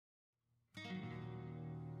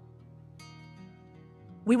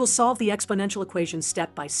We will solve the exponential equation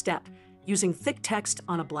step by step, using thick text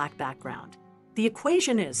on a black background. The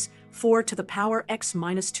equation is 4 to the power x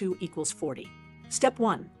minus 2 equals 40. Step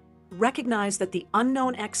 1. Recognize that the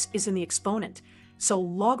unknown x is in the exponent, so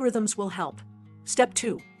logarithms will help. Step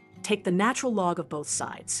 2. Take the natural log of both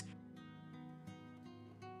sides.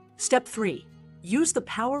 Step 3. Use the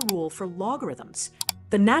power rule for logarithms.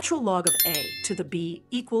 The natural log of a to the b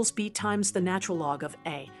equals b times the natural log of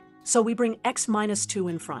a, so we bring x minus 2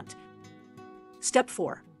 in front. Step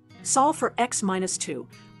 4. Solve for x minus 2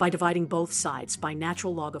 by dividing both sides by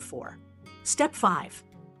natural log of 4. Step 5.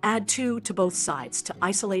 Add 2 to both sides to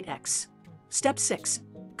isolate x. Step 6.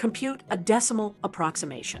 Compute a decimal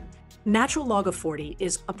approximation. Natural log of 40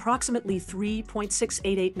 is approximately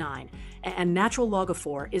 3.6889, and natural log of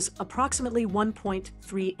 4 is approximately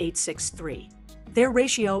 1.3863. Their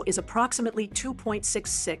ratio is approximately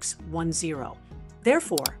 2.6610.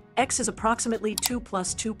 Therefore, x is approximately 2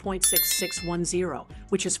 plus 2.6610,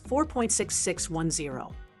 which is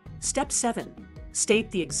 4.6610. Step 7. State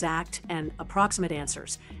the exact and approximate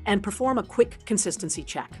answers, and perform a quick consistency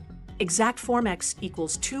check. Exact form x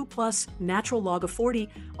equals 2 plus natural log of 40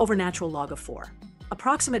 over natural log of 4.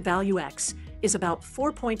 Approximate value x is about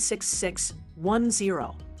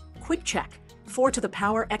 4.6610. Quick check. 4 to the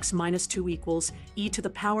power x minus 2 equals e to the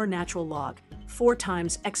power natural log 4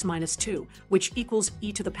 times x minus 2, which equals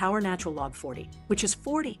e to the power natural log 40, which is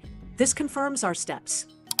 40. This confirms our steps.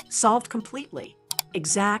 Solved completely.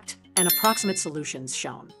 Exact and approximate solutions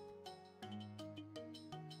shown.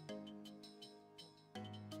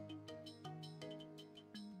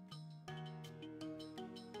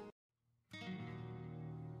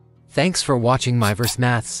 Thanks for watching Myverse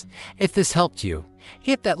Maths. If this helped you,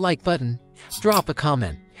 hit that like button, drop a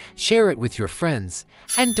comment, share it with your friends,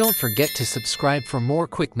 and don't forget to subscribe for more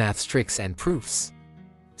quick maths tricks and proofs.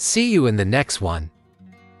 See you in the next one.